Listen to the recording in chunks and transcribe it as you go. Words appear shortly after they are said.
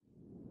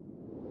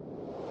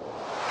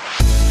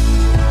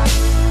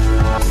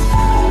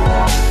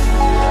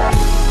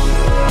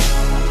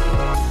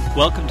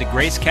Welcome to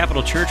Grace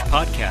Capital Church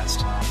Podcast,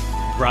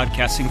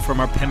 broadcasting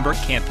from our Pembroke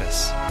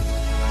campus.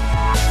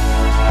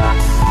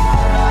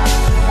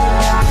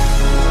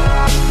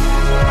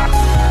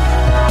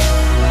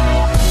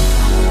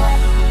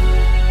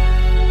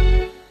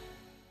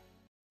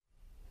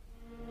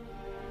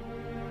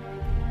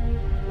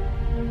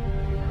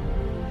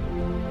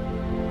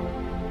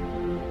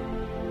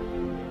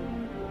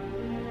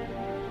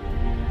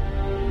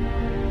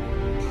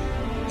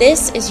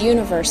 This is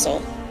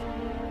universal.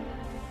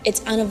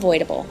 It's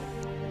unavoidable.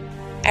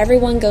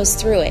 Everyone goes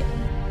through it.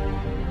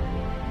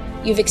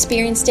 You've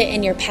experienced it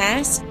in your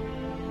past.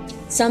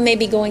 Some may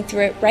be going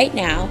through it right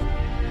now.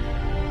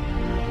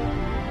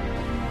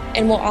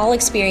 And we'll all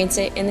experience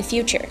it in the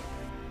future.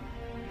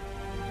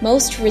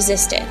 Most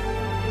resist it.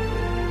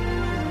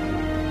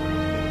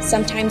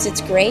 Sometimes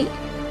it's great,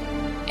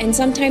 and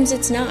sometimes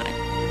it's not.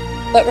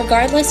 But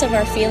regardless of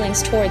our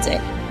feelings towards it,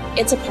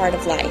 it's a part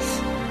of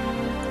life.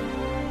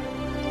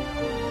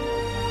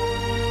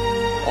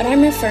 What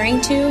I'm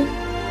referring to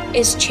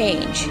is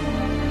change.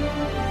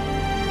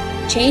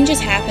 Change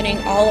is happening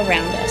all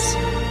around us,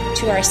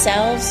 to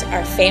ourselves,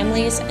 our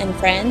families and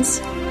friends,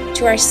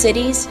 to our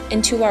cities,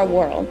 and to our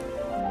world.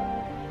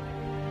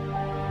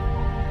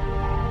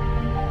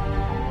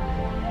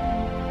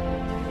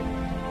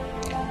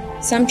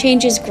 Some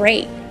change is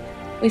great.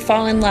 We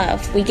fall in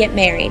love, we get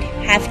married,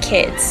 have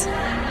kids.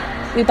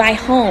 We buy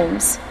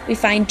homes, we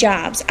find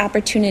jobs,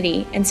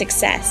 opportunity, and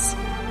success.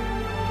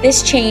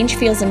 This change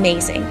feels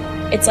amazing.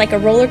 It's like a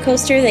roller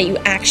coaster that you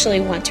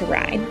actually want to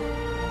ride.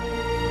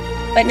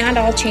 But not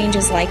all change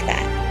is like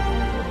that.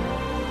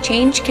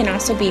 Change can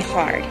also be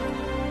hard,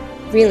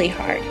 really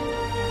hard.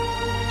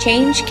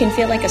 Change can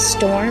feel like a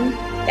storm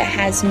that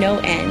has no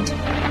end,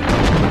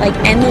 like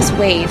endless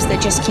waves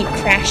that just keep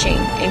crashing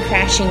and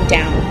crashing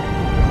down.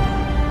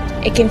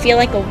 It can feel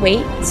like a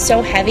weight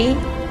so heavy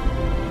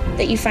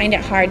that you find it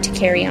hard to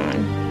carry on.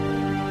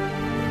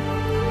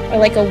 Or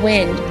like a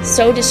wind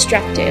so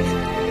destructive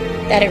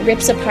that it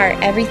rips apart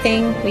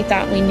everything we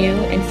thought we knew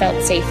and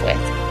felt safe with,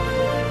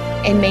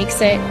 and makes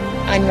it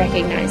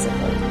unrecognizable.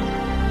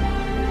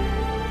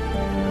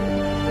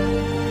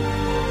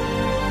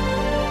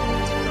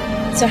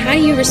 So how do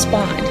you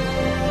respond?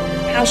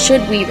 How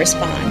should we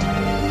respond?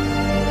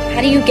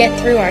 How do you get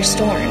through our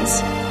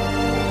storms?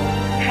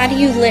 How do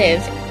you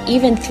live,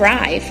 even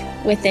thrive,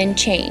 within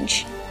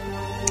change?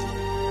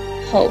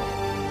 Hope.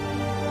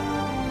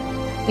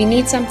 We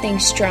need something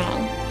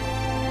strong.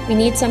 We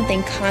need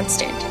something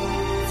constant,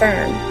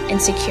 firm,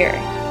 and secure.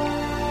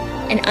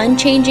 An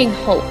unchanging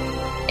hope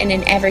in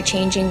an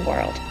ever-changing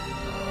world.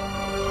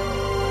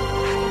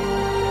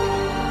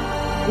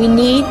 We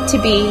need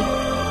to be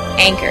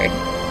anchored.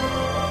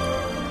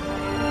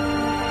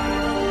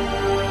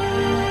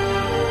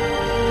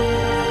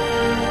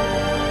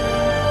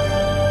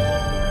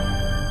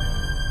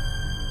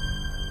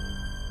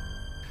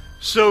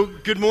 So,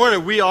 good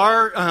morning.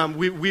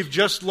 We've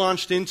just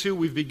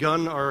we've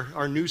begun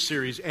our new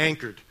series,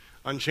 Anchored,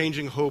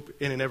 Unchanging Hope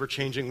in an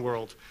Ever-Changing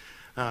World.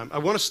 I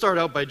want to start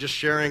out by just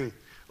sharing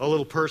a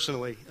little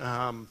personally,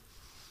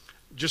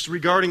 just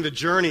regarding the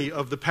journey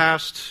of the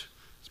past,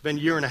 it's been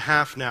a year and a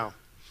half now.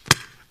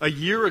 A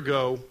year and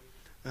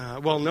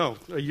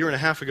a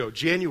half ago,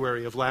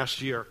 January of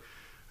last year,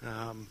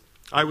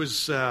 I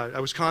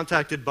was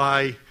contacted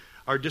by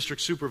our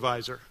district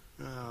supervisor,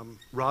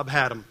 Rob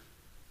Haddam,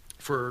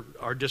 for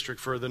our district,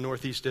 for the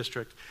Northeast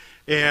District.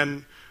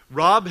 And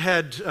Rob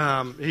had,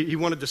 he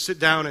wanted to sit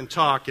down and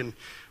talk, and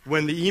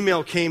when the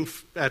email came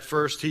at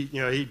first,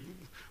 he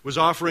was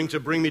offering to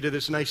bring me to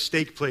this nice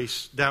steak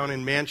place down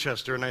in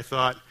Manchester, and I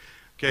thought,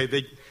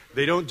 okay,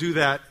 they don't do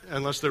that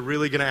unless they're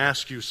really going to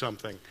ask you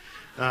something.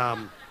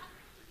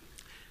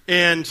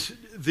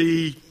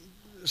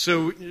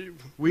 So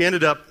we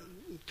ended up,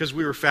 because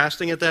we were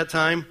fasting at that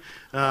time,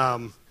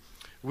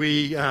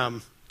 we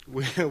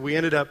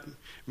ended up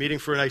meeting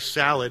for a nice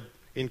salad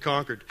in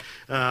Concord.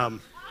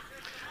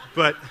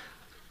 But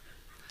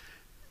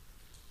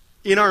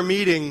in our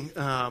meeting,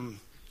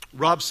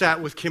 Rob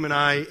sat with Kim and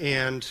I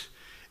and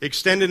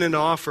extended an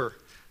offer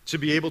to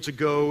be able to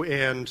go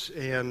and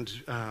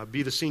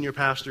be the senior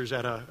pastors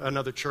at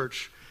another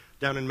church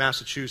down in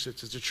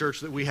Massachusetts. It's a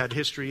church that we had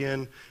history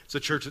in. It's a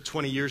church that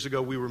 20 years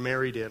ago we were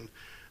married in.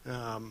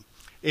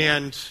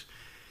 And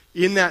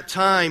in that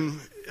time,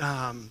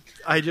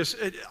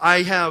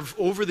 I have,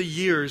 over the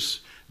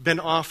years, been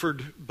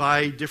offered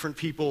by different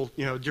people,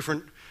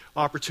 different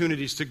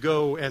opportunities to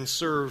go and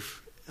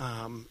serve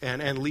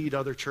and lead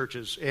other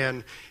churches.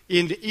 And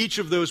in each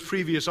of those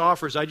previous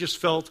offers, I just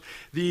felt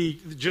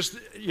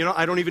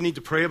I don't even need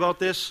to pray about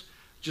this.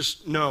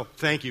 Just, no,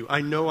 thank you.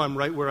 I know I'm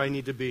right where I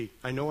need to be.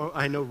 I know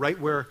right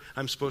where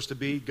I'm supposed to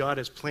be. God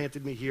has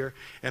planted me here,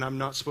 and I'm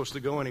not supposed to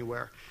go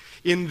anywhere.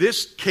 In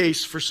this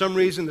case, for some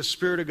reason, the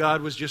Spirit of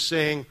God was just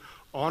saying,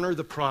 honor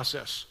the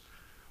process.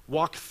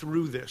 Walk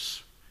through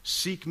this.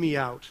 Seek me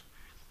out.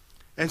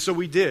 And so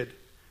we did.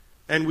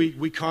 And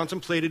we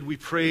contemplated, we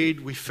prayed,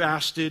 we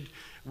fasted,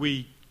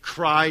 we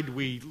cried,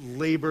 we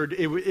labored.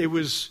 It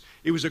was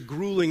a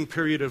grueling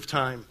period of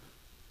time.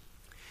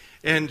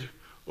 And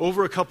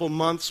over a couple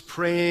months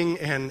praying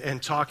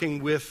and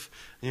talking with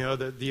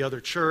the other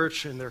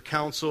church and their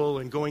council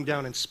and going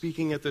down and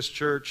speaking at this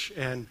church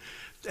and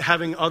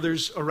having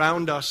others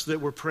around us that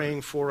were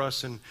praying for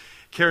us and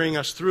carrying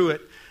us through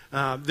it,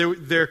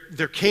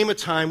 there came a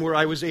time where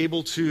I was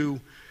able to,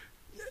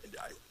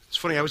 it's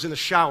funny, I was in the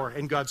shower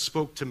and God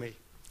spoke to me.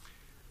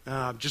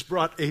 Just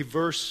brought a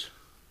verse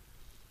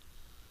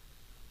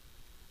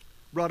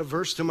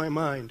to my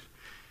mind.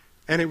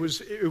 And it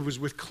was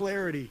with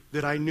clarity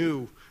that I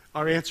knew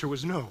our answer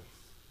was no.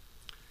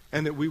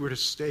 And that we were to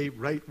stay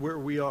right where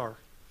we are.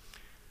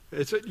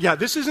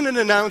 This isn't an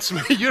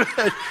announcement.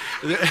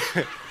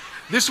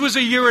 This was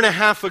a year and a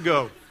half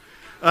ago.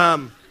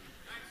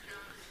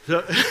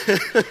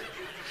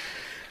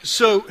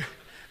 So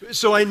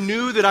I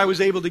knew that I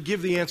was able to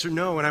give the answer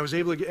no, and I was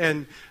able to,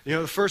 and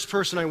the first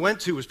person I went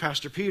to was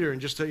Pastor Peter,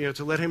 and just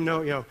to let him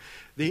know,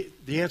 the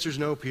answer is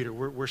no, Peter.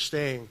 We're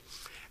staying.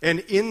 And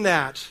in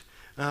that,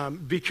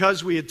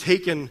 because we had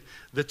taken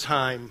the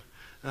time,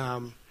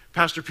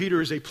 Pastor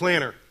Peter is a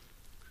planner.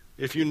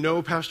 If you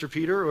know Pastor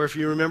Peter, or if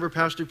you remember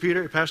Pastor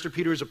Peter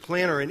is a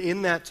planner, and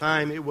in that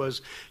time it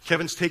was,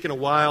 Kevin's taken a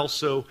while,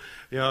 so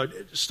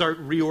start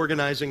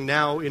reorganizing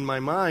now in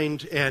my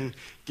mind and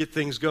get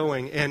things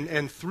going.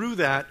 And through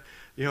that,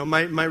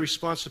 my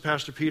response to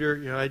Pastor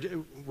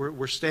Peter,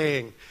 we're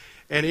staying.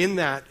 And in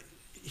that,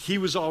 he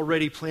was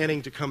already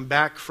planning to come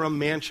back from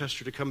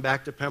Manchester to come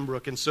back to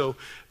Pembroke, and so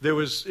it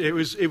was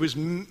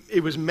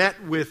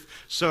met with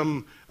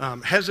some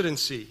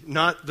hesitancy,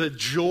 not the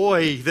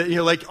joy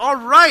that all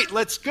right,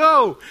 let's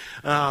go.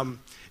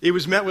 It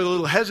was met with a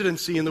little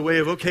hesitancy in the way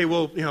of, okay,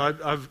 well,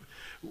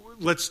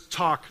 let's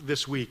talk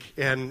this week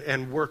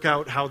and work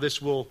out how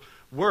this will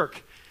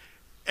work.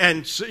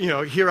 And so,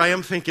 here I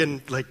am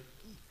thinking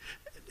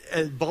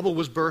and bubble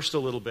was burst a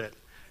little bit.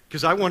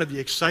 Because I wanted the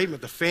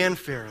excitement, the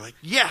fanfare,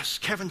 yes,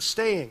 Kevin's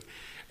staying.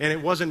 And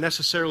it wasn't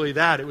necessarily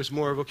that. It was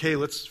more of, okay,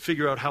 let's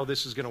figure out how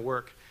this is going to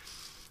work.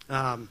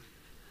 And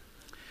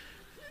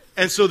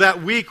so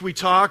that week we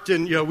talked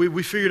and,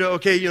 we figured out,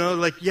 okay,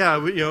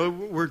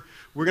 we're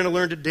going to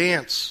learn to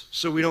dance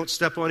so we don't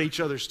step on each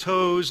other's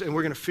toes, and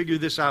we're going to figure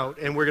this out,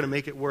 and we're going to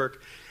make it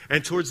work.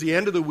 And towards the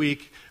end of the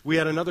week, we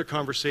had another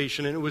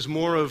conversation, and it was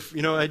more of,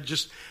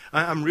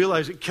 I'm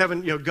realizing,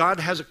 Kevin,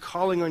 God has a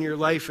calling on your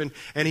life, and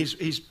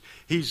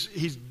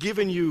He's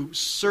given you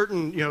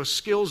certain,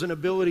 skills and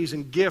abilities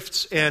and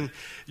gifts, and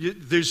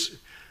there's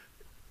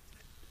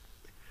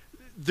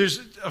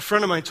a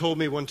friend of mine told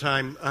me one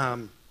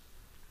time,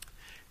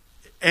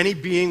 any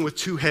being with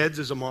two heads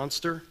is a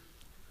monster,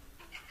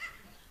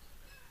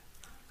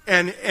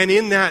 and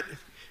in that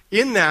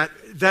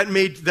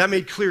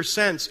made clear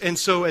sense. And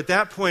so at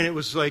that point, it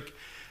was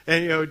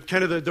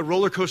kind of the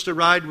roller coaster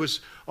ride was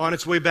on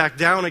its way back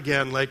down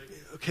again,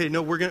 okay,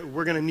 no, we're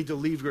going to need to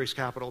leave Grace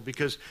Capital,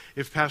 because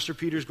if Pastor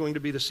Peter's going to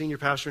be the senior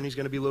pastor and he's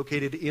going to be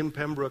located in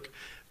Pembroke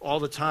all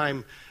the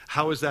time,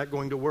 how is that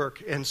going to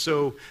work? And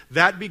so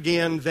that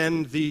began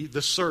then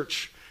the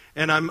search.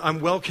 And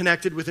I'm well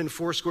connected within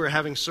Foursquare,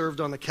 having served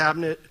on the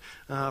cabinet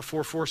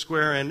for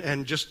Foursquare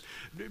and just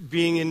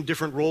being in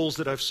different roles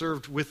that I've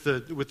served with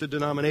the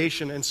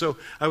denomination. And so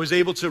I was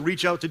able to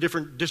reach out to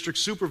different district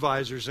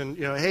supervisors and,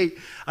 hey,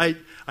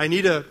 I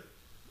need a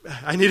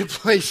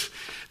place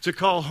to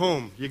call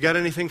home. You got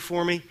anything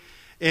for me?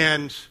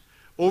 And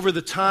over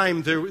the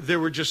time, there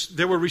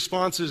were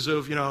responses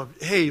of,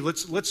 hey,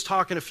 let's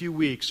talk in a few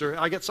weeks, or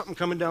I got something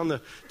coming down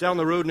the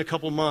road in a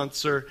couple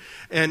months,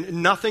 and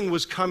nothing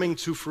was coming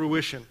to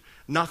fruition.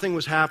 Nothing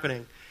was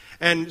happening.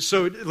 And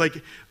so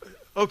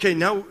okay,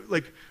 now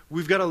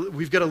we've got to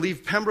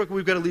leave Pembroke,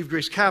 we've got to leave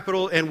Grace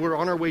Capital, and we're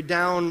on our way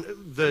down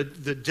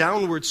the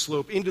downward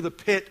slope into the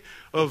pit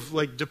of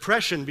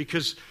depression,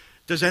 because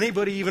does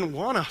anybody even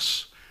want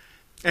us?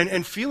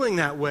 And feeling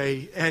that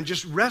way and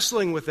just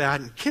wrestling with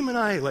that. And Kim and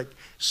I,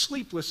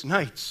 sleepless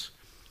nights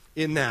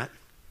in that.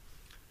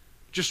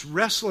 Just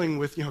wrestling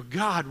with,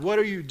 God, what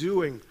are you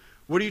doing?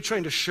 What are you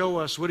trying to show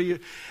us?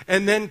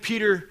 And then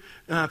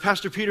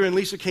Pastor Peter and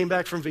Lisa came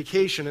back from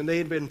vacation, and they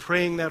had been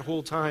praying that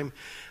whole time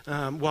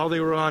while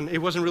they were on.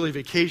 It wasn't really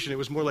vacation. It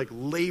was more like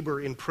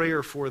labor in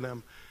prayer for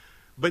them.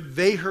 But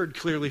they heard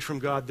clearly from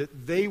God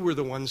that they were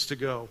the ones to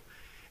go.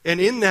 And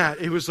in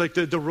that, it was like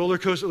the roller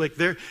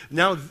coaster,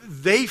 now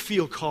they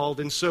feel called,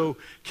 and so,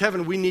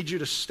 Kevin, we need you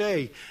to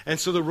stay. And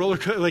so the roller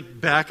coaster,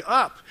 back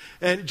up.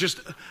 And just,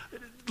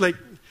 the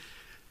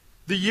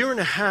year and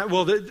a half,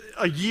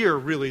 a year,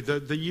 really,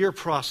 the year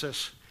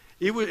process,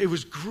 it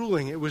was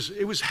grueling. It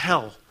was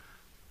hell.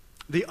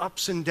 The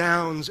ups and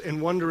downs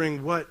and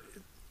wondering what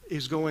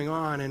is going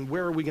on and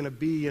where are we going to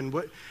be and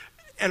what...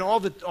 And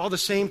all the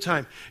same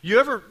time. You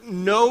ever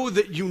know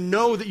that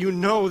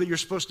you're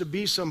supposed to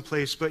be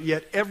someplace, but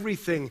yet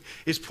everything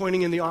is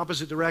pointing in the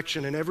opposite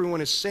direction, and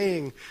everyone is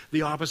saying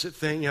the opposite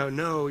thing.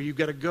 No, you've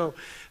got to go.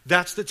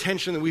 That's the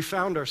tension that we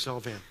found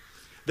ourselves in.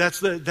 That's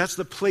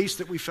the place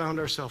that we found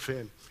ourselves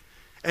in.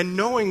 And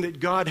knowing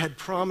that God had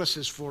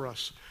promises for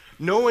us,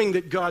 knowing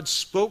that God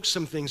spoke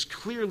some things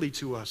clearly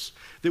to us,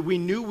 that we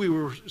knew we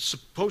were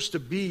supposed to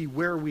be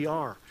where we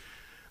are.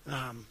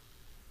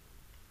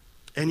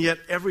 And yet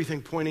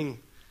everything pointing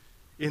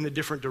in the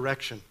different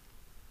direction.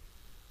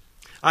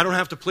 I don't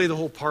have to play the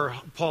whole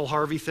Paul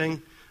Harvey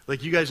thing.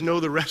 Like, you guys know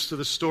the rest of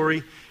the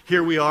story.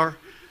 Here we are.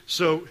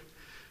 So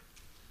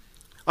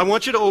I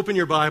want you to open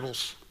your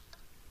Bibles,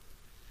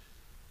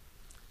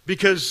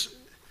 because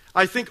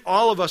I think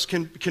all of us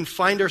can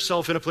find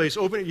ourselves in a place.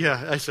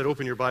 I said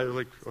open your Bible.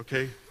 Like,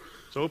 okay,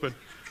 it's open.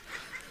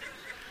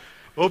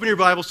 Open your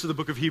Bibles to the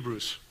book of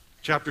Hebrews,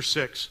 chapter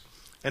 6.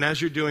 And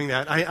as you're doing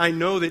that, I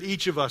know that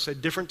each of us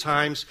at different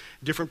times,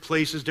 different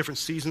places, different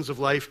seasons of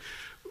life,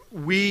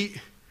 we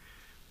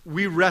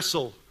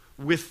wrestle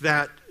with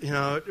that. You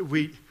know,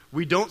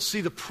 we don't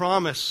see the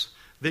promise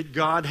that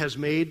God has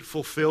made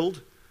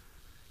fulfilled.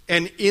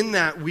 And in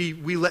that, we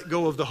let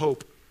go of the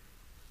hope.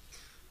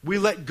 We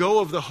let go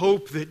of the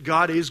hope that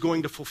God is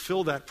going to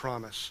fulfill that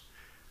promise.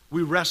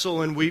 We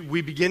wrestle and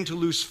we begin to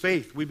lose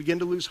faith. We begin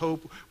to lose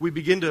hope. We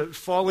begin to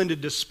fall into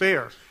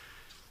despair.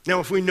 Now,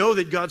 if we know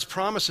that God's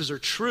promises are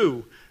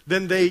true,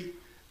 then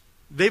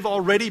they've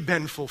already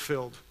been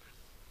fulfilled.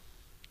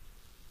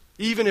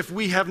 Even if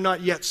we have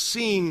not yet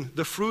seen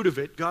the fruit of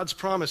it, God's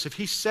promise, if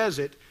He says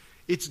it,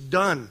 it's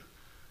done,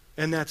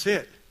 and that's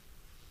it.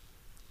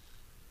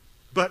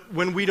 But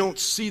when we don't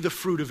see the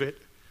fruit of it,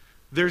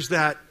 there's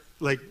that,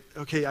 like,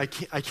 okay, I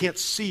can't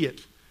see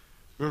it.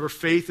 Remember,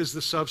 faith is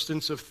the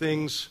substance of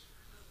things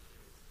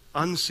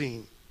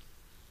unseen.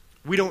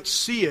 We don't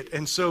see it,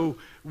 and so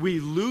we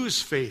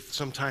lose faith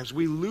sometimes.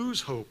 We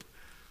lose hope.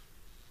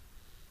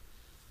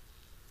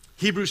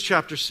 Hebrews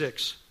chapter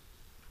 6,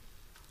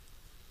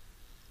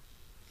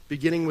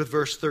 beginning with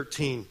verse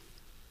 13.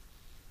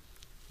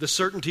 The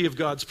certainty of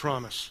God's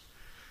promise.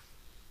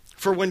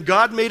 For when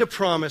God made a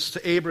promise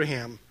to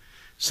Abraham,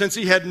 since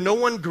he had no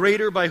one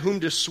greater by whom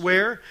to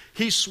swear,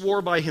 he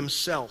swore by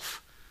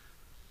himself.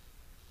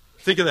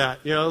 Think of that.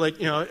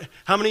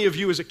 How many of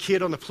you as a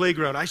kid on the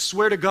playground, I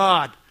swear to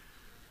God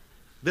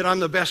that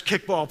I'm the best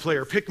kickball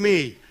player. Pick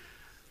me.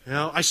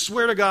 I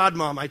swear to God,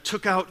 Mom, I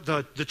took out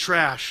the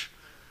trash.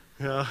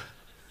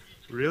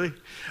 Really?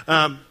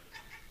 God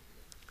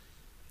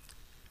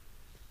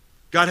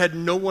had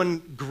no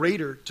one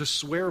greater to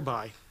swear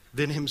by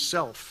than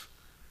himself.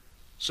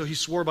 So he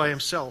swore by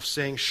himself,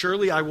 saying,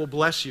 surely I will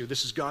bless you.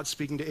 This is God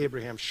speaking to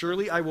Abraham.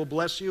 Surely I will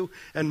bless you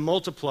and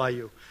multiply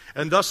you.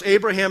 And thus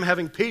Abraham,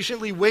 having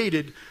patiently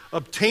waited,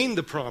 obtained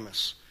the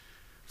promise.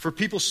 For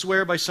people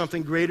swear by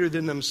something greater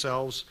than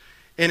themselves,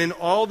 and in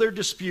all their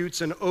disputes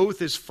an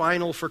oath is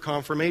final for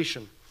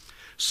confirmation.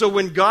 So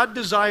when God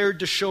desired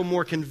to show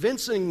more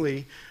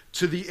convincingly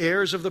to the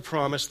heirs of the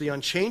promise the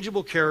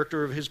unchangeable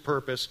character of his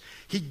purpose,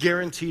 he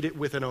guaranteed it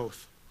with an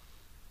oath.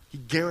 He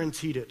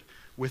guaranteed it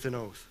with an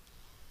oath.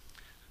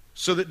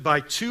 So that by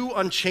two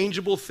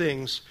unchangeable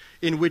things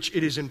in which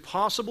it is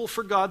impossible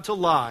for God to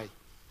lie,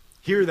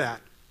 hear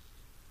that,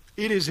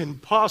 it is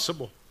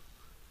impossible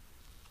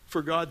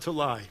for God to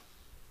lie.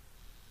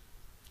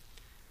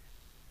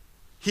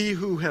 We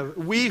who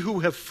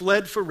have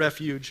fled for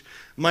refuge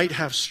might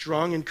have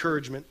strong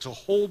encouragement to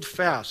hold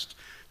fast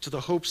to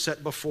the hope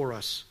set before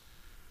us.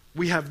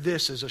 We have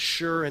this as a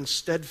sure and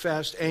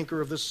steadfast anchor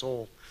of the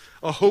soul,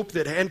 a hope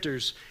that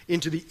enters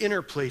into the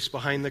inner place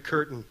behind the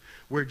curtain,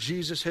 where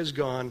Jesus has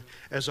gone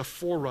as a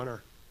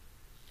forerunner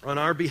on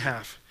our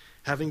behalf,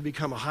 having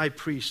become a high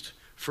priest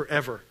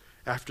forever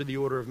after the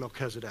order of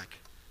Melchizedek.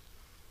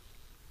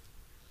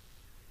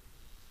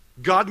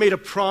 God made a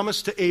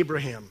promise to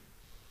Abraham.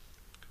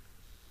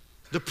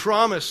 The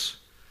promise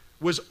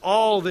was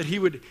all that he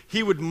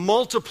would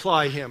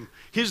multiply him.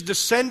 His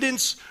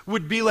descendants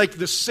would be like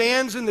the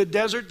sands in the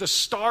desert, the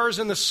stars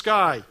in the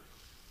sky.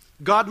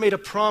 God made a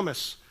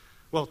promise,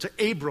 to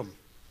Abram,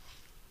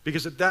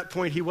 because at that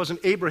point he wasn't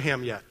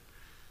Abraham yet.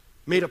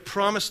 Made a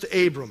promise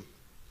to Abram.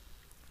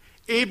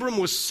 Abram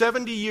was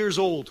 70 years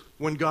old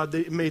when God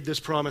made this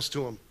promise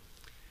to him.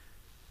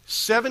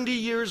 70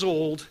 years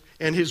old,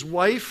 and his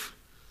wife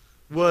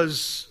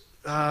was,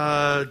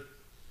 I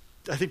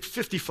think,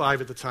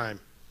 55 at the time.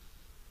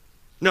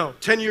 No,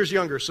 10 years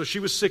younger, so she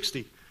was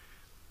 60.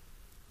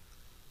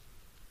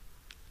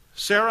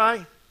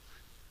 Sarai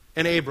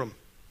and Abram.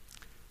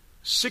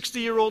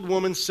 60-year-old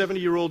woman,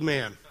 70-year-old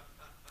man.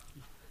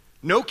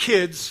 No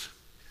kids,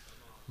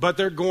 but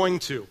they're going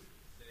to.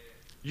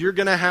 You're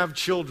going to have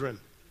children.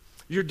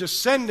 Your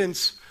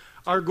descendants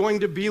are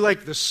going to be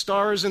like the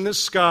stars in the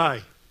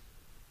sky.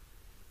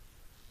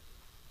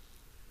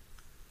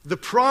 The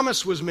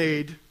promise was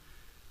made,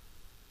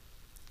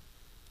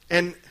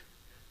 and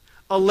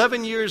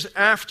 11 years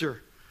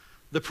after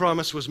the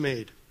promise was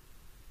made,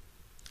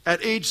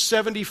 at age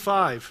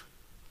 75,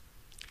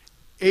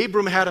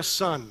 Abram had a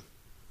son.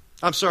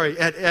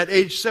 At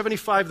age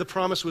 75, the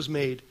promise was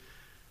made.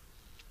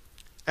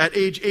 At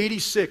age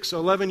 86,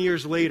 11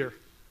 years later,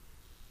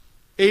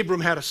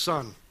 Abram had a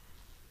son.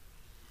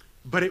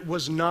 But it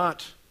was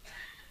not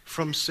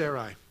from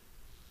Sarai.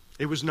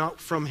 It was not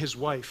from his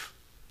wife.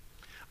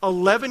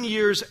 11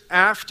 years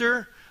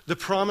after the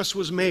promise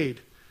was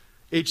made,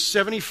 age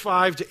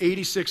 75 to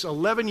 86,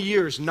 11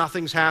 years,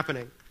 nothing's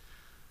happening.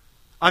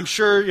 I'm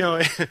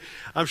sure,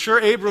 I'm sure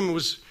Abram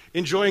was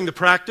enjoying the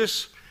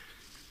practice.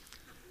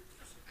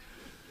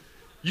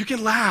 You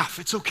can laugh.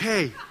 It's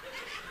okay.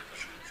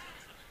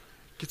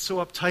 Get so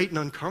uptight and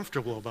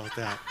uncomfortable about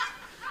that.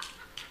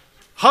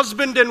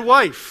 Husband and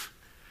wife,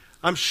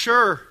 I'm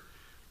sure.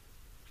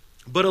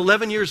 But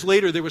 11 years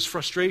later, there was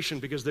frustration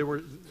because there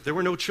were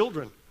no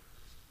children.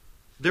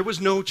 There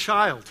was no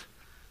child.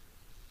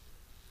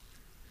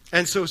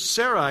 And so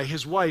Sarai,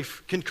 his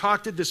wife,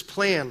 concocted this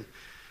plan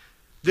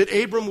that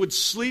Abram would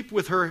sleep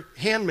with her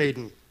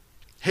handmaiden,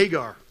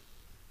 Hagar.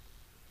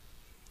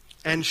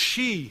 And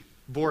she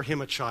bore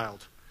him a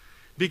child.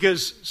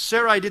 Because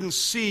Sarai didn't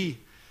see,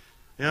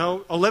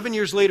 11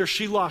 years later,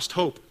 she lost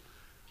hope.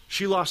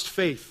 She lost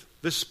faith.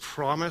 This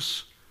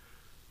promise,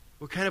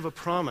 what kind of a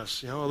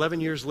promise?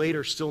 11 years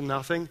later, still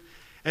nothing.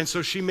 And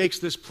so she makes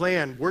this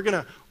plan. We're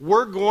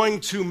going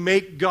to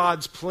make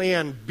God's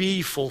plan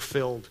be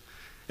fulfilled.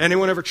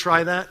 Anyone ever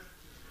try that?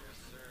 Yes,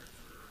 sir.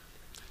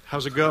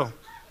 How's it go?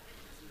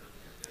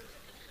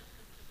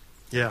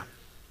 Yeah.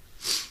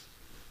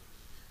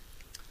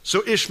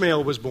 So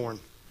Ishmael was born.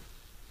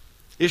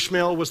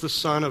 Ishmael was the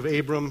son of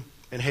Abram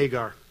and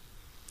Hagar.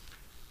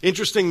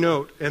 Interesting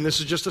note, and this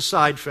is just a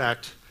side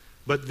fact,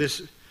 but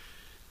this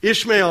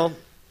Ishmael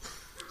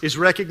is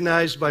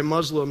recognized by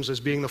Muslims as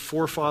being the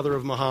forefather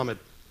of Muhammad.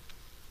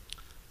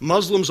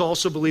 Muslims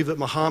also believe that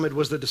Muhammad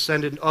was the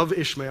descendant of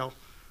Ishmael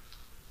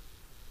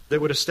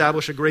that would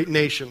establish a great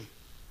nation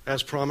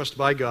as promised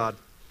by God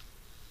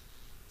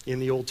in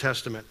the Old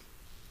Testament.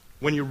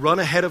 When you run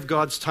ahead of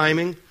God's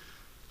timing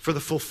for the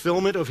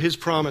fulfillment of His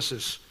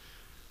promises,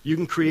 you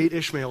can create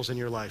Ishmaels in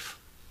your life.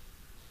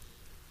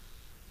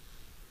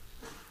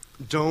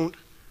 Don't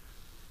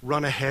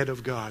run ahead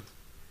of God.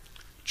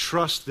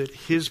 Trust that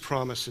His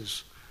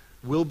promises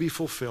will be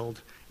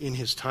fulfilled in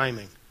His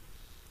timing.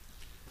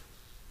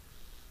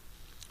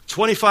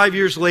 25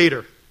 years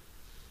later,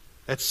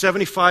 at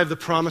 75, the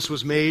promise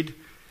was made.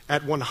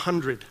 At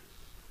 100,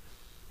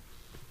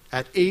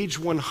 at age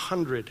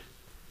 100,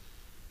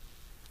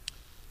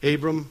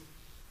 Abram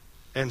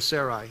and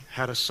Sarai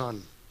had a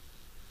son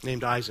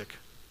named Isaac.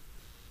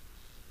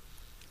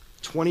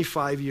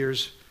 25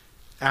 years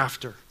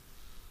after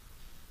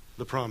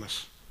the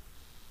promise.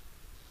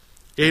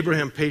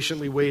 Abraham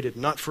patiently waited,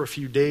 not for a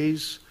few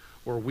days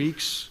or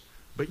weeks,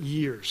 but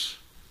years.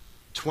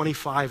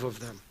 25 of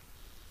them.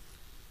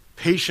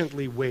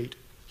 Patiently wait.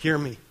 Hear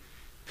me.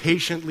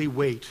 Patiently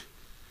wait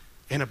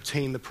and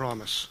obtain the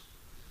promise.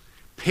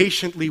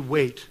 Patiently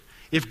wait.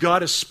 If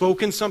God has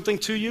spoken something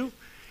to you,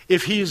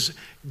 if He's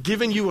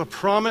given you a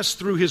promise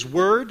through His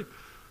word,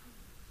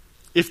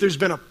 if there's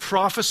been a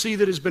prophecy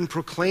that has been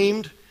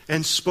proclaimed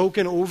and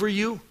spoken over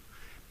you,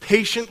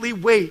 patiently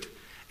wait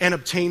and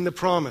obtain the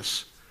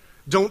promise.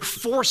 Don't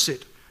force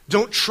it.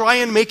 Don't try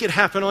and make it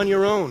happen on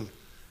your own.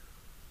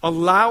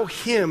 Allow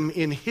Him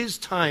in His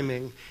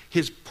timing,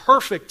 His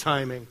perfect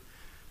timing,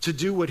 to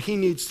do what He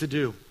needs to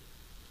do.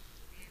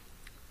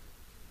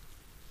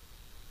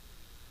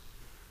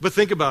 But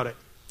think about it.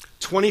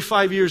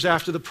 25 years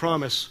after the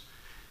promise,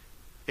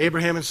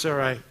 Abraham and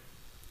Sarai,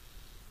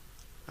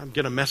 I'm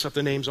going to mess up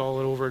the names all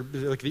over,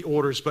 like the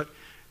orders, but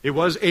it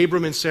was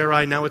Abram and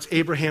Sarai, now it's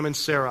Abraham and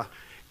Sarah,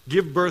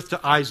 give birth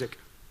to Isaac.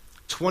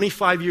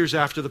 25 years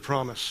after the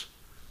promise.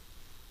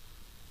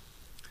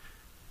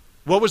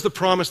 What was the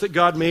promise that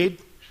God made?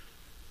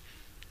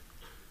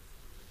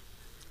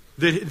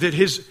 That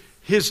his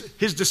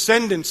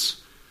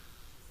descendants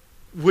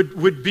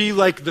would be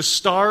like the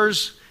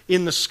stars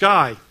in the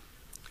sky.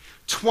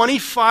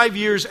 25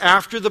 years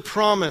after the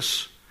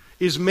promise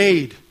is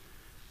made,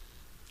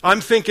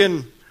 I'm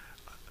thinking,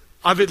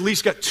 I've at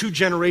least got 2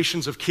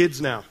 generations of kids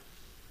now.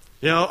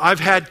 I've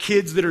had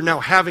kids that are now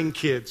having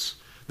kids.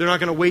 They're not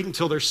going to wait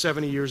until they're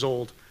 70 years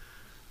old.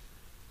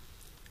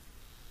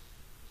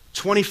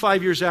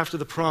 25 years after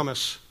the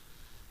promise,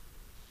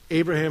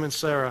 Abraham and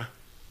Sarah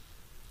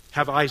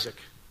have Isaac,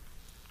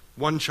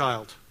 one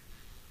child.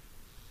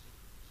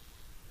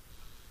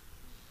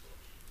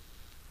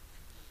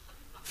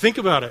 Think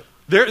about it.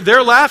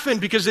 They're laughing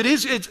because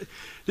it's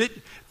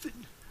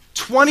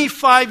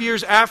 25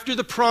 years after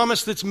the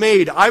promise that's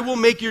made. I will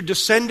make your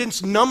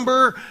descendants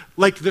number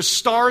like the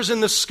stars in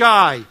the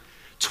sky.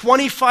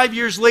 25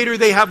 years later,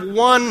 they have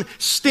one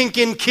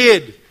stinking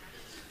kid.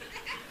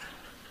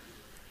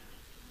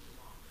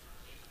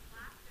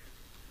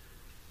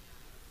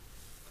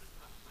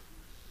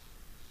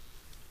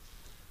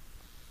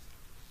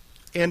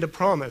 And a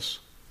promise.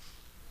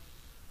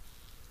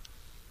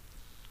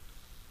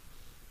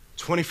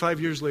 25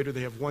 years later,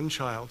 they have one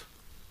child,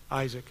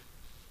 Isaac,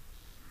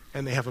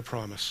 and they have a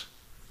promise.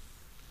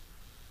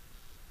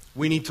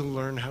 We need to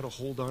learn how to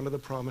hold on to the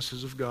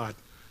promises of God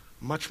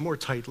much more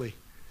tightly,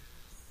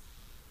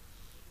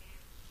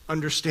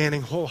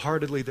 understanding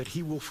wholeheartedly that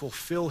He will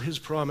fulfill His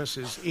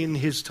promises in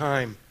His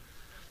time.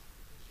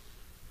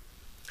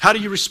 How do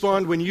you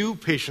respond when you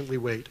patiently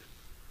wait?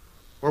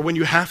 Or when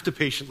you have to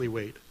patiently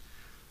wait?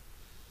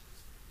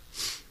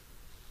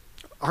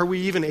 Are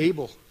we even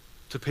able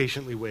to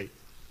patiently wait?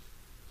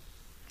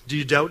 Do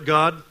you doubt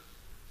God?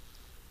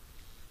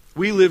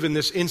 We live in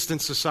this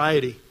instant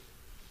society.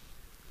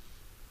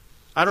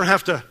 I don't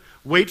have to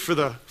wait for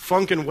the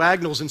Funk and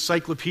Wagnalls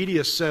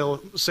encyclopedia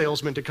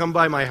salesman to come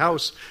by my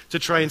house to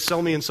try and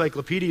sell me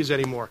encyclopedias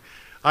anymore.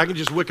 I can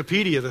just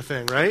Wikipedia the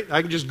thing, right?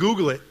 I can just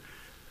Google it.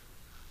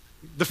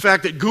 The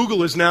fact that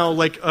Google is now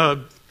like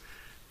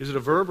is it a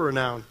verb or a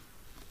noun?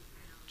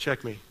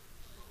 Check me.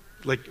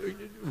 Like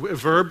a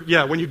verb?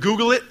 Yeah, when you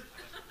Google it.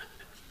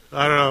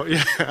 I don't know.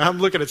 Yeah, I'm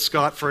looking at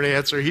Scott for an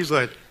answer. He's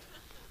like,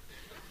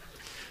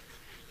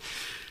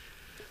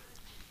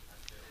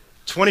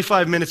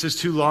 25 minutes is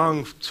too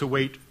long to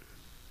wait.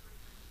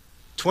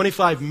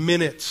 25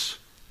 minutes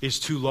is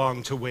too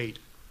long to wait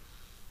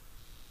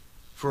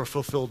for a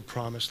fulfilled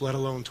promise, let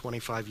alone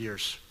 25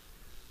 years.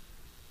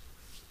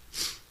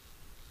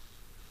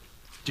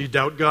 Do you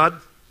doubt God?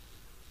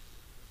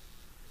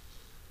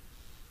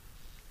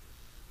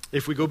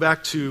 If we go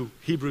back to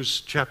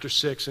Hebrews chapter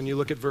 6 and you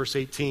look at verse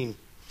 18,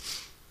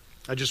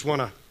 I just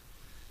want to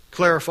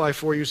clarify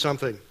for you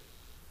something.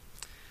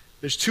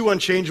 There's two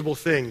unchangeable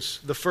things.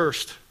 The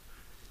first,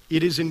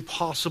 it is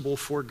impossible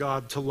for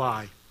God to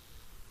lie.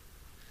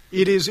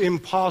 It is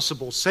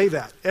impossible. Say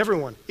that,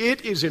 everyone.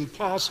 It is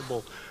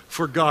impossible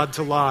for God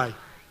to lie.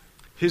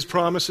 His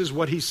promises,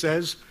 what he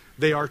says,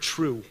 they are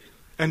true,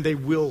 and they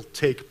will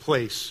take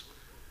place.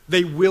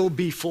 They will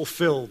be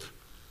fulfilled.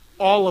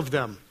 All of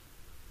them.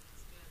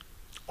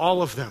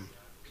 All of them.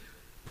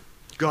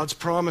 God's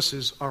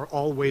promises are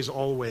always,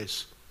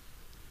 always.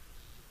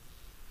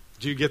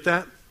 Do you get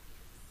that?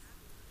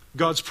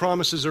 God's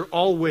promises are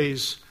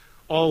always,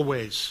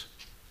 always.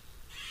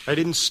 I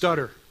didn't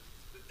stutter.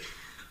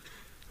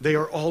 They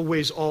are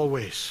always,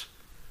 always.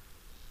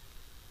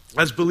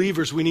 As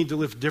believers, we need to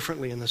live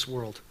differently in this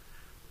world.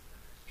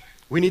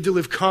 We need to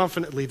live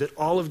confidently that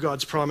all of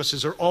God's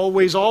promises are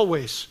always,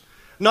 always.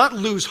 Not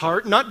lose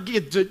heart, not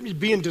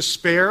be in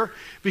despair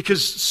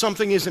because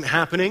something isn't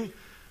happening.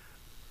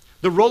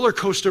 The roller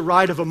coaster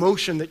ride of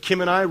emotion that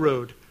Kim and I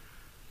rode.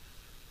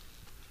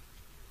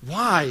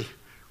 Why?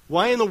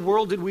 Why in the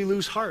world did we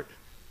lose heart?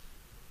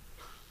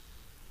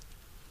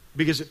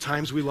 Because at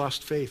times we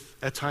lost faith.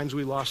 At times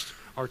we lost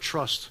our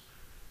trust.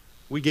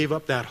 We gave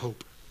up that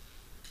hope.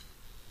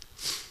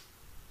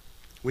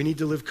 We need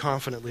to live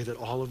confidently that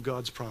all of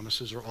God's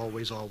promises are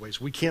always, always.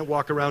 We can't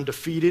walk around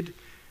defeated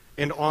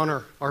and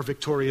honor our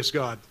victorious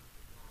God.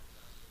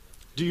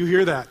 Do you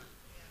hear that?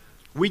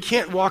 We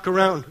can't walk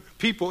around.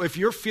 People, if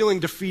you're feeling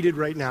defeated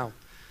right now,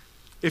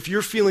 if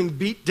you're feeling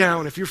beat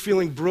down, if you're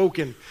feeling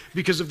broken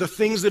because of the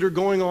things that are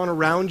going on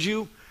around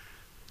you,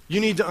 you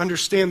need to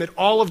understand that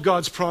all of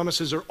God's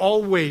promises are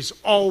always,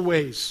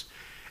 always.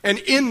 And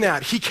in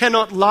that, he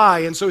cannot lie,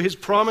 and so his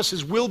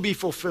promises will be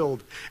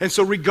fulfilled. And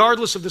so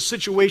regardless of the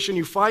situation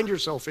you find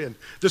yourself in,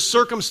 the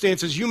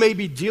circumstances you may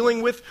be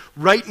dealing with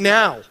right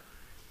now,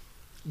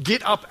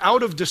 get up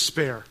out of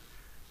despair.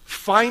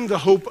 Find the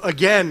hope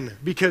again,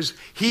 because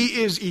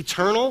he is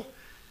eternal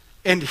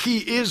and he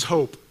is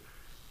hope.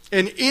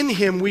 And in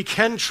him we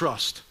can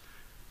trust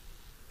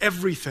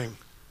everything.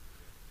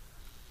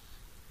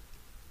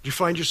 Do you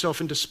find yourself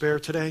in despair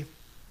today?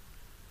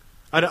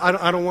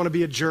 I don't want to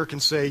be a jerk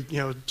and say,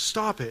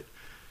 stop it.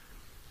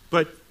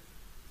 But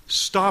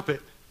stop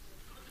it.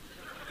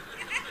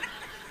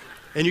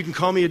 And you can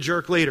call me a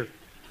jerk later.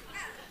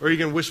 Or you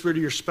can whisper to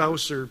your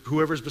spouse or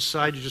whoever's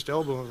beside you, just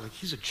elbow him, like,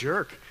 he's a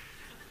jerk.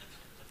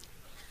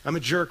 I'm a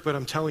jerk, but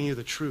I'm telling you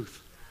the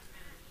truth.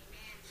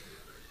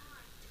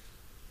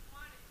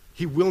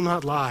 He will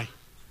not lie.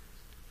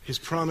 His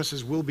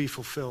promises will be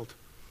fulfilled.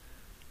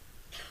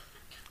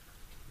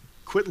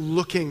 Quit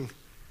looking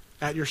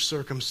at your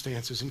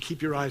circumstances and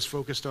keep your eyes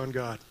focused on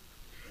God.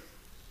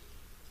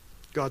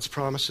 God's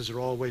promises are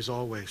always,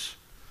 always.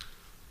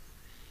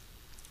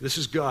 This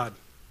is God,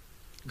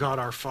 God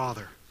our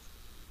Father.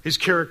 His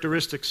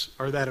characteristics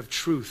are that of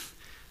truth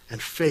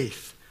and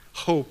faith,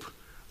 hope,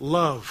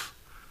 love.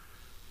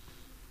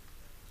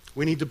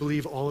 We need to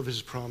believe all of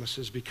his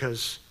promises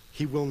because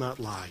he will not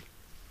lie.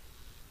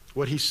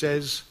 What he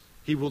says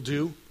he will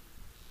do,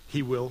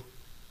 he will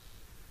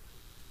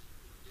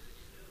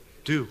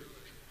do.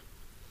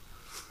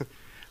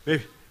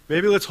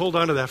 Maybe let's hold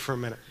on to that for a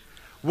minute.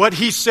 What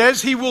he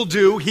says he will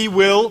do, he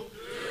will do.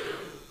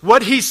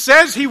 What he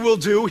says he will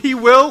do, he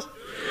will do.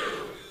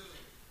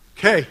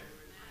 Okay.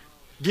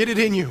 Get it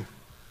in you.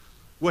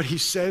 What he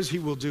says he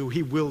will do,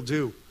 he will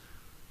do.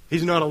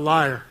 He's not a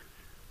liar.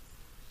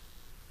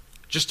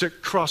 Just to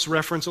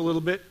cross-reference a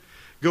little bit,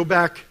 go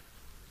back,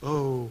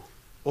 old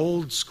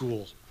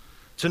school,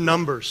 to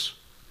Numbers.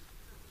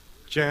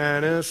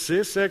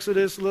 Genesis,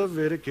 Exodus,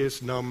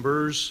 Leviticus,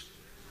 Numbers.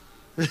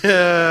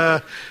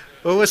 We're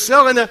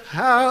selling the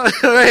house.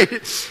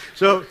 Right.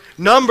 So,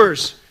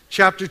 Numbers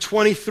chapter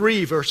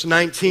 23, verse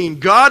 19.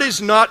 God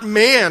is not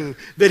man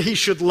that he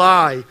should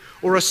lie,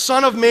 or a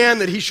son of man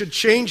that he should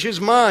change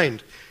his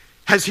mind.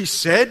 Has he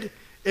said,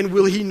 and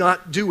will he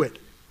not do it?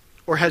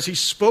 Or has he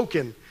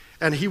spoken,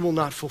 and he will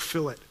not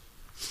fulfill it?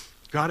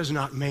 God is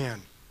not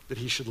man that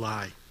he should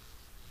lie.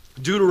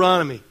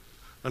 Deuteronomy,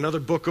 another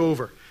book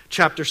over,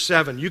 chapter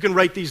 7. You can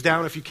write these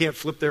down if you can't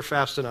flip there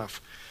fast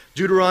enough.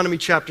 Deuteronomy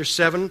chapter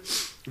 7,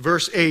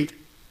 verse 8.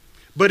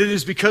 But it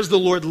is because the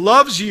Lord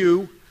loves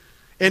you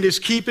and is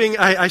keeping,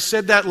 I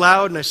said that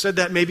loud and I said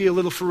that maybe a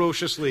little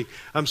ferociously.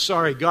 I'm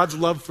sorry, God's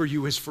love for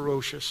you is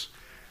ferocious.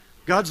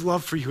 God's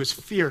love for you is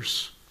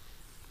fierce.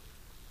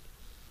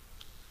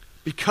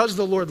 Because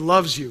the Lord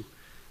loves you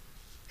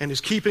and is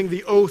keeping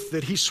the oath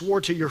that he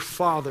swore to your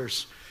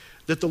fathers,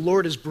 that the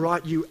Lord has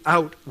brought you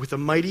out with a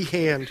mighty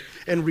hand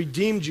and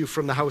redeemed you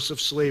from the house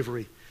of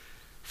slavery,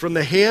 from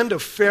the hand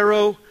of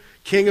Pharaoh,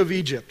 king of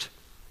Egypt.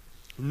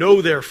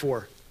 Know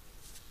therefore,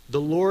 the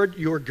Lord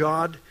your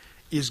God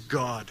is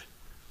God,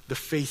 the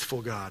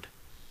faithful God,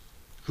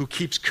 who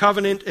keeps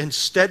covenant and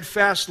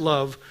steadfast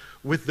love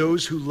with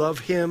those who love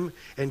him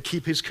and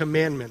keep his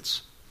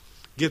commandments.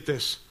 Get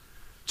this,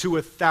 to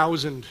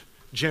 1,000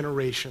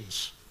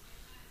 generations.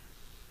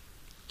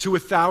 To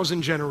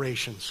 1,000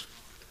 generations.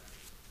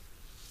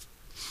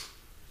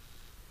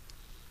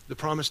 The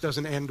promise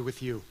doesn't end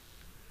with you.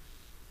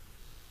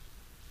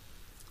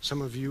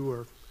 Some of you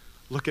are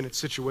looking at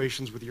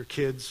situations with your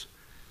kids,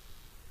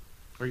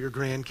 or your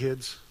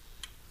grandkids,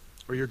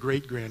 or your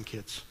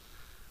great-grandkids.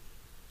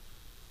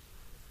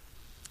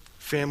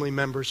 Family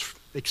members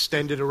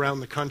extended around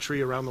the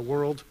country, around the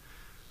world.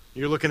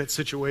 You're looking at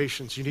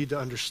situations. You need to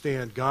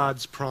understand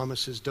God's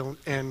promises don't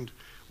end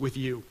with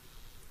you.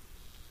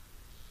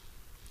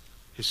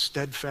 His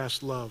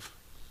steadfast love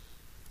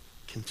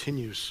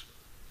continues.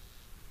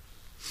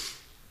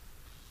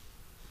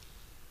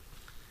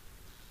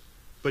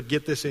 But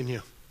get this in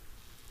you.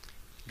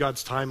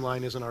 God's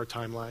timeline isn't our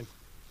timeline.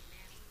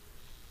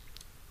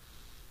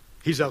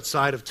 He's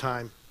outside of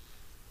time.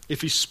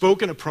 If he's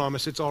spoken a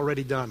promise, it's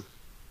already done.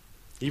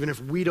 Even if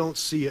we don't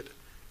see it,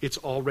 it's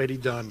already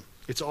done.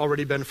 It's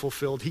already been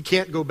fulfilled. He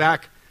can't go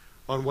back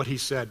on what he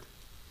said.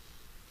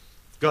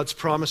 God's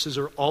promises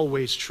are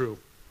always true.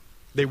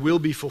 They will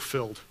be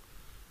fulfilled.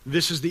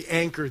 This is the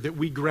anchor that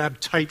we grab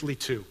tightly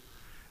to.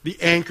 The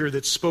anchor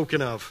that's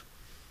spoken of.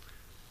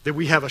 That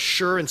we have a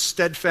sure and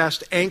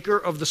steadfast anchor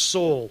of the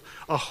soul.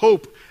 A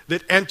hope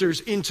that enters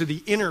into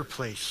the inner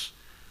place.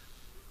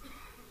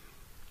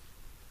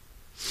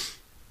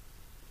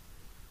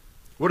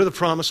 What are the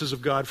promises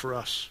of God for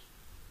us?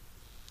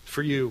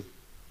 For you?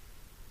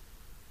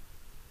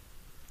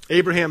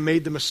 Abraham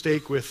made the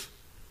mistake with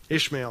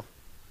Ishmael,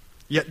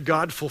 yet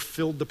God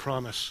fulfilled the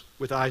promise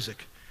with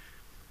Isaac.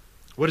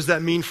 What does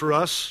that mean for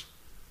us?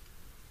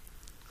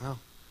 Well,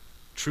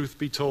 truth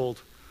be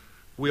told,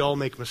 we all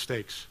make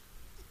mistakes.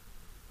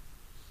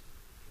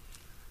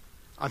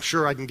 I'm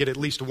sure I can get at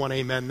least one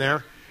amen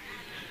there.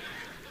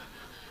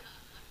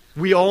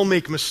 We all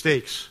make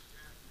mistakes.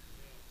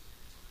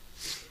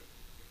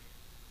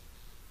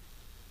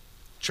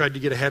 Tried to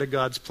get ahead of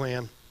God's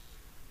plan.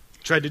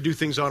 Tried to do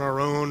things on our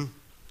own.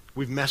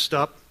 We've messed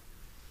up.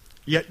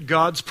 Yet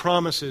God's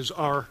promises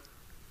are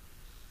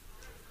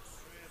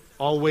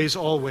always,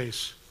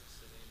 always.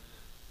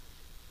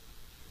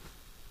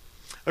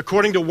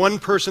 According to one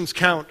person's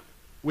count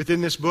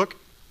within this book,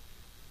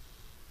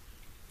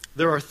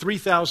 there are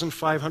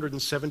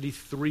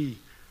 3,573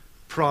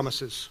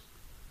 promises.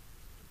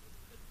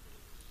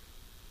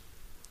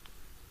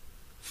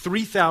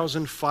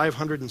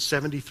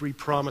 3,573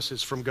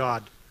 promises from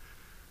God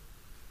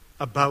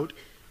about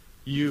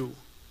you,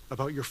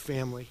 about your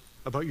family,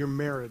 about your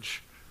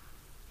marriage,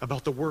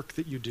 about the work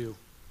that you do,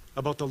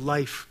 about the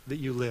life that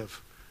you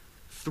live.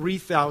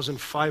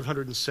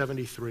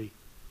 3,573.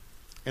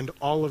 And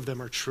all of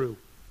them are true.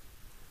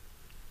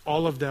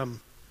 All of them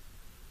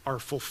are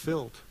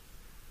fulfilled.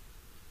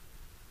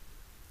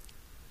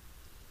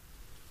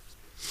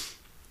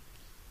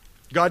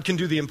 God can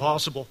do the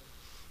impossible.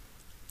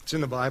 It's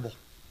in the Bible.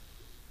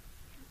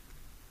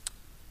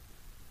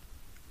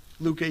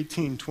 Luke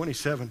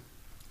 18:27.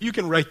 You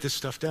can write this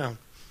stuff down.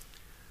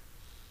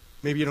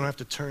 Maybe you don't have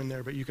to turn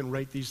there, but you can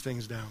write these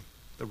things down.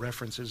 The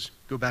references.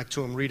 Go back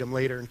to them, read them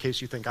later in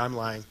case you think I'm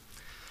lying.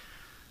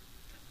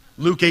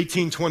 Luke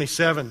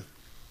 18:27.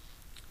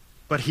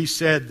 But he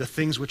said, the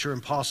things which are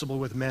impossible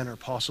with men are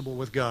possible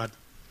with God.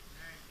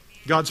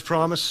 God's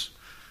promise,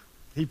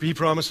 he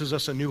promises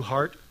us a new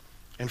heart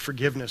and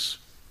forgiveness.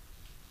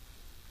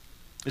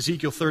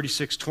 Ezekiel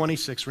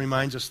 36:26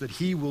 reminds us that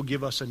he will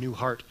give us a new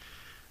heart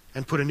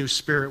and put a new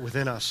spirit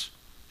within us.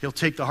 He'll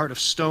take the heart of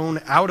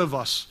stone out of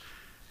us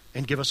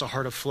and give us a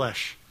heart of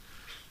flesh.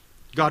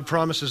 God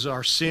promises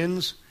our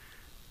sins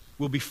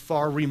will be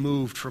far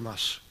removed from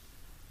us.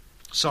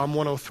 Psalm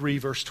 103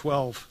 verse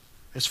 12.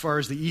 As far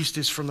as the east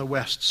is from the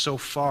west, so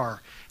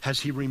far has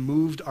he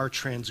removed our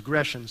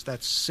transgressions,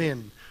 that's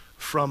sin,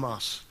 from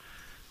us.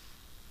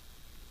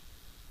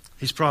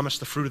 He's promised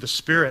the fruit of the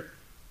Spirit.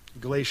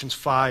 Galatians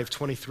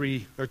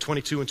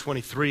 5:22 and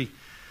 23.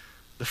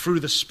 The fruit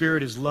of the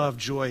Spirit is love,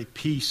 joy,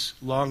 peace,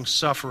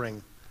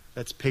 long-suffering.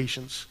 That's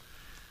patience.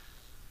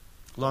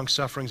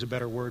 Long-suffering is a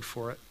better word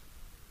for it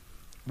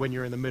when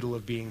you're in the middle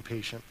of being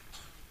patient.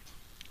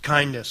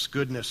 Kindness,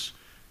 goodness,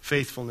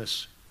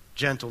 faithfulness,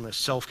 gentleness,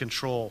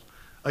 self-control.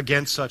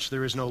 Against such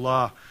there is no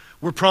law.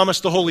 We're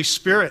promised the Holy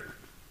Spirit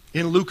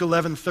in Luke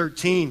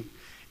 11:13.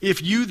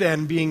 If you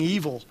then, being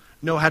evil,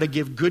 know how to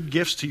give good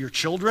gifts to your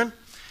children,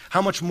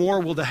 how much more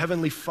will the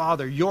Heavenly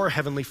Father, your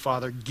Heavenly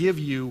Father, give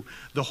you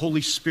the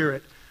Holy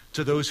Spirit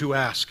to those who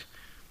ask?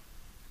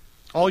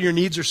 All your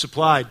needs are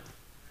supplied.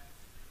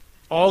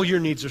 All your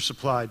needs are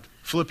supplied.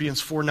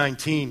 Philippians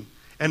 4:19.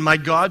 And my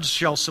God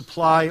shall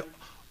supply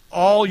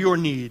all your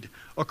need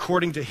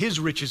according to his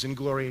riches and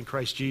glory in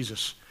Christ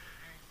Jesus.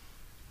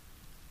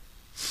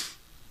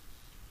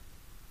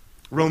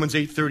 Romans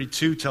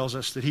 8:32 tells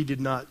us that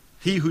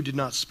he who did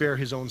not spare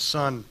his own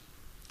son,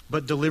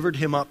 but delivered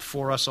him up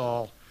for us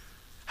all,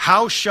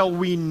 how shall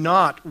we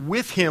not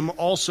with him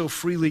also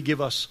freely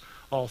give us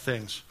all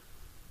things?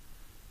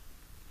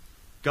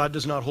 God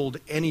does not hold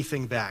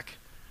anything back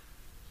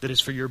that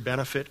is for your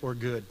benefit or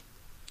good.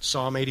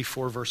 Psalm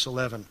 84, verse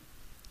 11.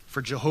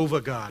 For Jehovah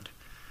God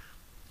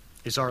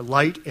is our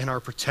light and our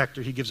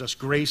protector. He gives us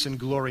grace and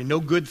glory. No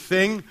good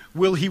thing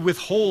will he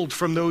withhold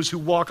from those who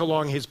walk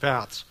along his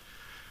paths.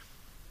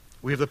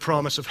 We have the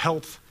promise of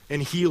health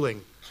and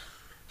healing.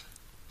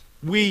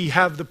 We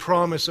have the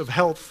promise of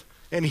health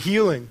and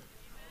healing.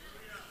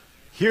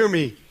 Hear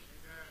me.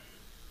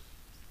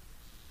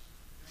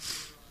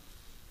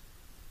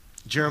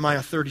 Jeremiah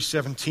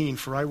 30:17,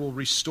 for I will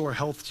restore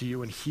health to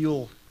you and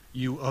heal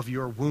you of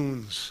your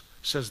wounds,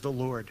 says the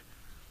Lord.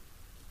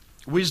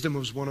 Wisdom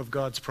was one of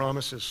God's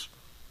promises.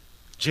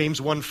 James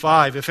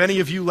 1:5, if any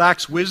of you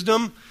lacks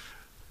wisdom,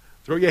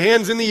 throw your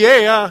hands in the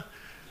air.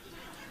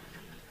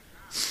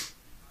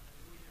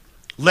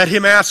 Let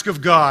him ask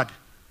of God,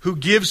 who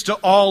gives to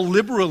all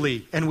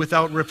liberally and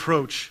without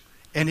reproach,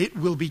 and it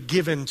will be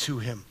given to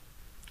him,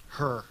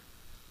 her,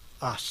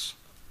 us.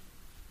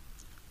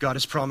 God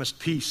has promised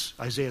peace.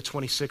 Isaiah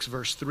 26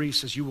 verse 3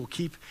 says, you will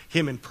keep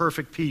him in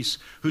perfect peace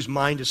whose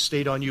mind is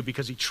stayed on you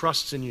because he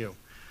trusts in you.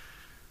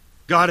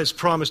 God has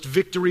promised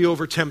victory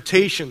over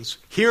temptations.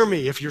 Hear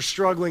me if you're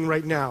struggling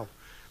right now.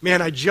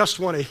 Man, I just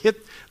want to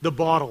hit the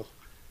bottle.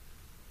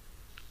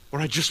 Or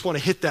I just want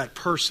to hit that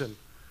person.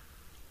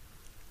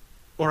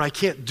 Or I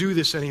can't do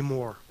this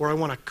anymore. Or I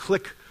want to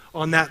click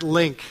on that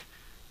link.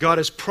 God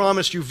has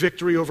promised you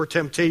victory over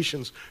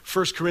temptations.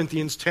 1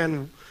 Corinthians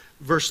 10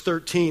 verse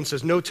 13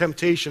 says, no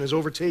temptation has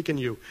overtaken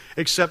you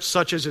except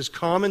such as is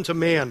common to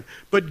man.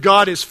 But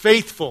God is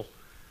faithful,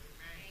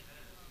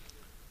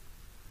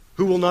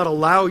 who will not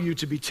allow you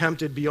to be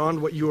tempted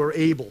beyond what you are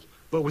able,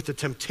 but with the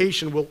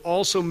temptation will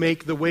also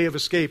make the way of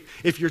escape.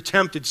 If you're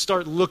tempted,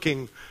 start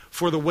looking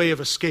for the way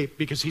of escape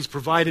because he's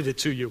provided it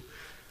to you,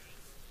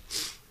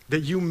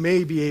 that you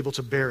may be able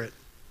to bear it.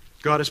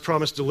 God has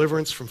promised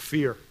deliverance from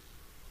fear.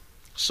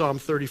 Psalm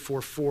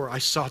 34:4, I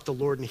sought the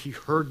Lord and he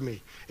heard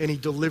me and he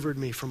delivered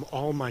me from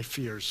all my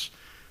fears.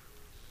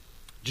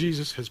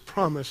 Jesus has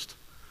promised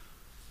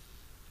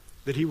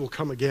that he will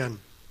come again.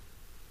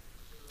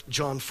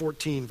 John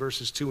 14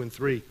 verses 2 and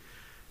 3.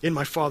 In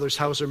my Father's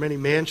house are many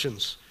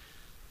mansions.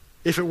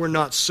 If it were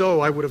not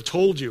so, I would have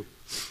told you.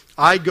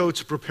 I go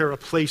to prepare a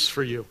place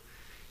for you.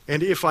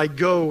 And if I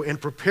go and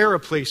prepare a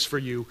place for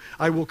you,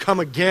 I will come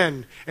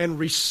again and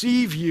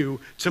receive you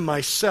to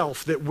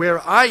myself, that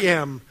where I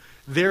am,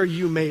 there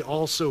you may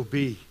also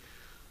be.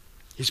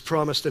 He's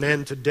promised an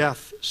end to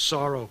death,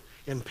 sorrow,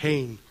 and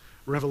pain.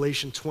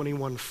 Revelation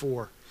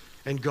 21:4.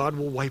 And God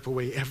will wipe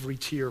away every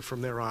tear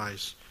from their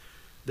eyes.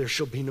 There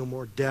shall be no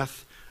more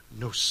death,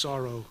 no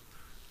sorrow,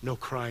 no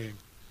crying.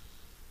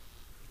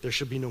 There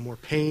shall be no more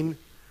pain,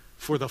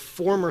 for the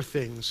former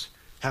things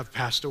have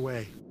passed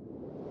away.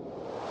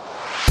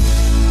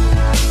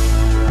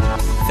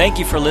 Thank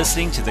you for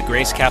listening to the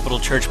Grace Capital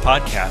Church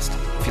podcast.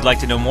 If you'd like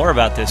to know more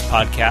about this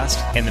podcast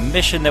and the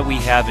mission that we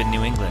have in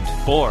New England,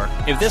 or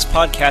if this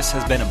podcast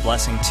has been a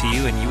blessing to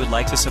you and you would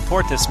like to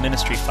support this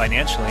ministry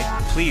financially,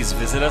 please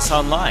visit us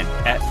online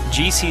at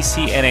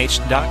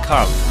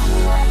gccnh.com.